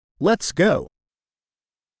Let's go.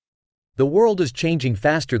 The world is changing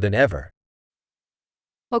faster than ever.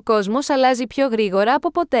 Ο κόσμος αλλάζει πιο γρήγορα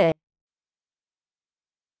από ποτέ.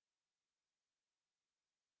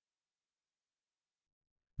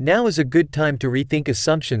 Now is a good time to rethink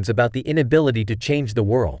assumptions about the inability to change the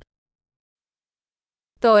world.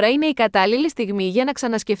 Τώρα είναι η κατάλληλη στιγμή για να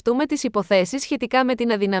ξανασκεφτούμε τις υποθέσεις σχετικά με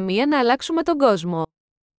την αδυναμία να αλλάξουμε τον κόσμο.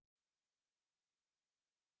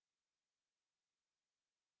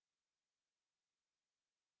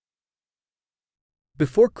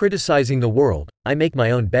 Before criticizing the world, I make my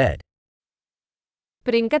own bed.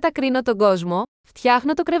 Πριν κατακρίνω τον κόσμο,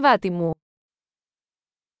 φτιάχνω το κρεβάτι μου.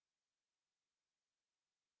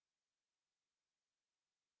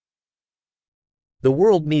 The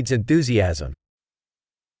world needs enthusiasm.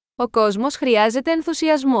 Ο κόσμος χρειάζεται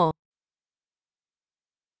ενθουσιασμό.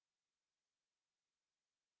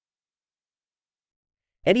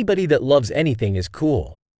 Anybody that loves anything is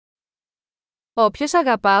cool. Όποιος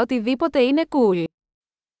αγαπά οτιδήποτε είναι cool.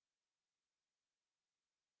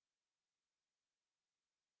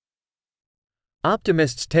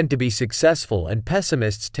 Optimists tend to be successful and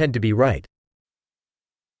pessimists tend to be right.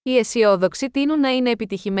 Οι αισιόδοξοι τείνουν να είναι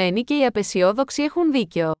επιτυχημένοι και οι απαισιόδοξοι έχουν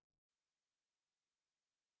δίκιο.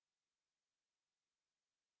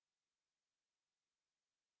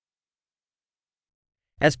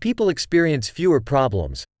 As people experience fewer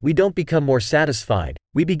problems, we don't become more satisfied,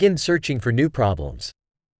 we begin searching for new problems.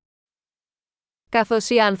 Καθώς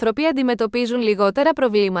οι άνθρωποι αντιμετωπίζουν λιγότερα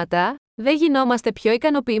προβλήματα, δεν γινόμαστε πιο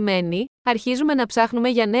ικανοποιημένοι, αρχίζουμε να ψάχνουμε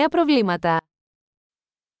για νέα προβλήματα.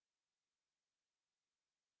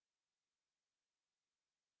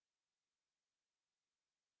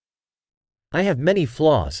 I have many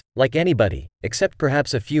flaws, like anybody, except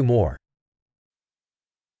perhaps a few more.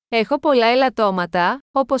 Έχω πολλά ελαττώματα,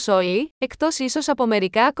 όπως όλοι, εκτός ίσως από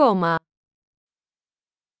μερικά ακόμα.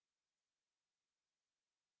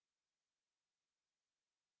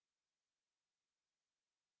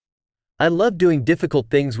 I love doing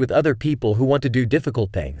difficult things with other people who want to do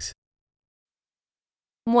difficult things.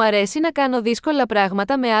 Μου αρέσει να κάνω δύσκολα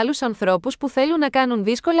πράγματα με άλλους ανθρώπους που θέλουν να κάνουν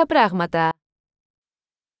δύσκολα πράγματα.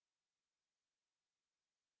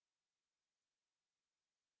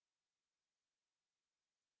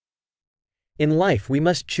 In life we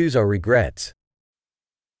must choose our regrets.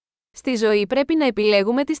 Στη ζωή πρέπει να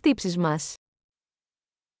επιλέγουμε τις τύψεις μας.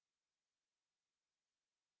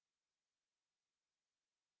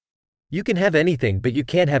 You can have anything but you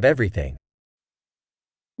can't have everything.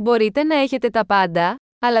 Μπορείτε να έχετε τα πάντα,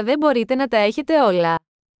 αλλά δεν μπορείτε να τα έχετε όλα.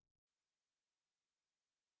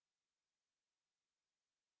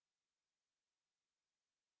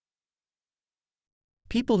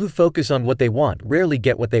 People who focus on what they want rarely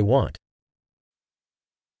get what they want.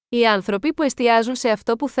 Οι άνθρωποι που εστιάζουν σε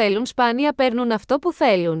αυτό που θέλουν σπάνια παίρνουν αυτό που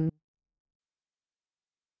θέλουν.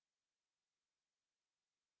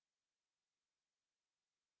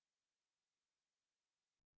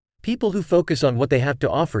 People who focus on what they have to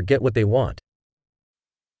offer get what they want.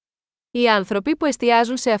 Οι άνθρωποι που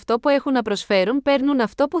εστιάζουν σε αυτό που έχουν να προσφέρουν παίρνουν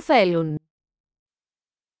αυτό που θέλουν.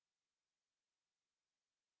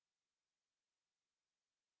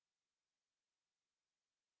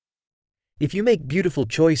 If you make beautiful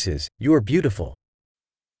choices, you are beautiful.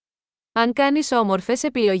 Αν κάνεις όμορφες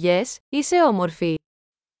επιλογές, είσαι όμορφη.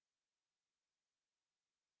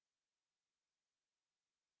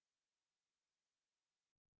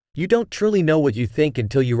 You don't truly know what you think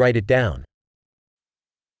until you write it down.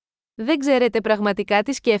 Δεν ξέρετε πραγματικά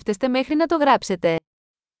τι σκέφτεστε μέχρι να το γράψετε.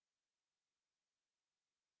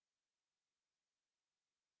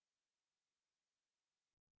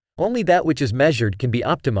 Only that which is measured can be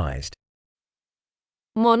optimized.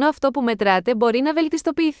 Μόνο αυτό που μετράτε μπορεί να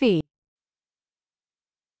βελτιστοποιηθεί.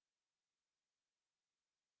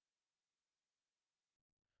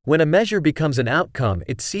 When a measure becomes an outcome,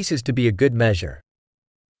 it ceases to be a good measure.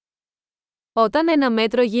 Όταν ένα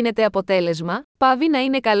μέτρο γίνεται αποτέλεσμα, πάβει να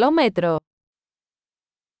είναι καλό μέτρο.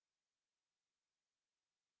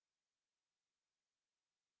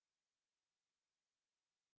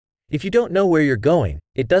 If you don't know where you're going,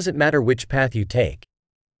 it doesn't matter which path you take.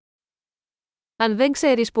 Αν δεν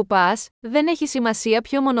ξέρεις που πας, δεν έχει σημασία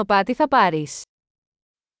ποιο μονοπάτι θα πάρεις.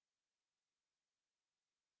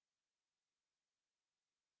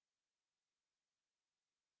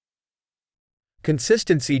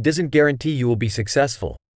 Consistency doesn't guarantee you will be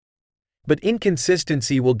successful. But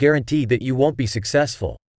inconsistency will guarantee that you won't be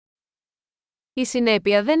successful. Η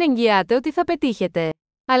συνέπεια δεν εγγυάται ότι θα πετύχετε.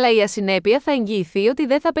 Αλλά η ασυνέπεια θα εγγυηθεί ότι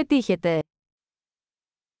δεν θα πετύχετε.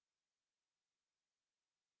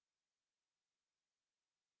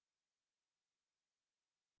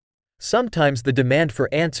 Sometimes the demand for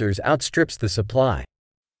answers outstrips the supply.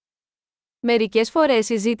 Μερικές φορές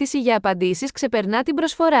η ζήτηση για απαντήσεις ξεπερνά την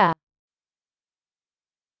προσφορά.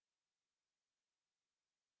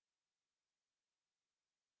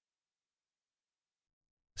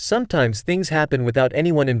 Sometimes things happen without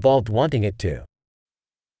anyone involved wanting it to.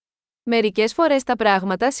 Μερικές φορές τα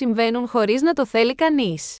πράγματα συμβαίνουν χωρίς να το θέλει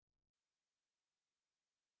κανείς.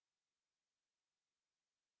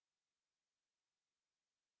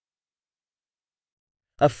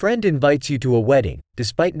 A friend invites you to a wedding,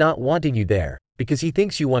 despite not wanting you there, because he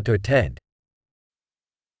thinks you want to attend.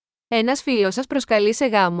 Ένας φίλος σας προσκαλεί σε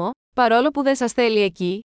γάμο, παρόλο που δεν σας θέλει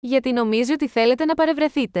εκεί, γιατί νομίζει ότι θέλετε να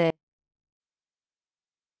παρευρεθείτε.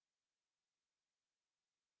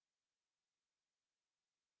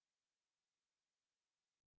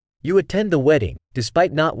 You attend the wedding,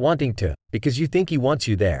 despite not wanting to, because you think he wants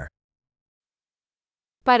you there.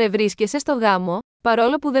 Παρευρίσκεσαι στο γάμο,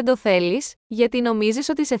 παρόλο που δεν το θέλεις, γιατί νομίζεις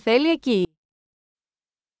ότι σε θέλει εκεί.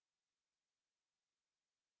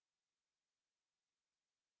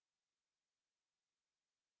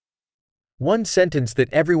 One sentence that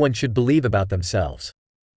everyone should believe about themselves.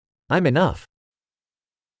 I'm enough.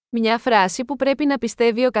 Μια φράση που πρέπει να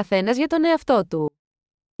πιστεύει ο καθένας για τον εαυτό του.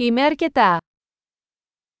 Είμαι αρκετά.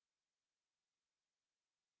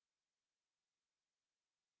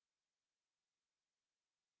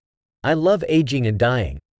 I love aging and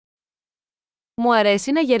dying. Μου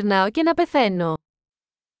αρέσει να γερνάω και να πεθαίνω.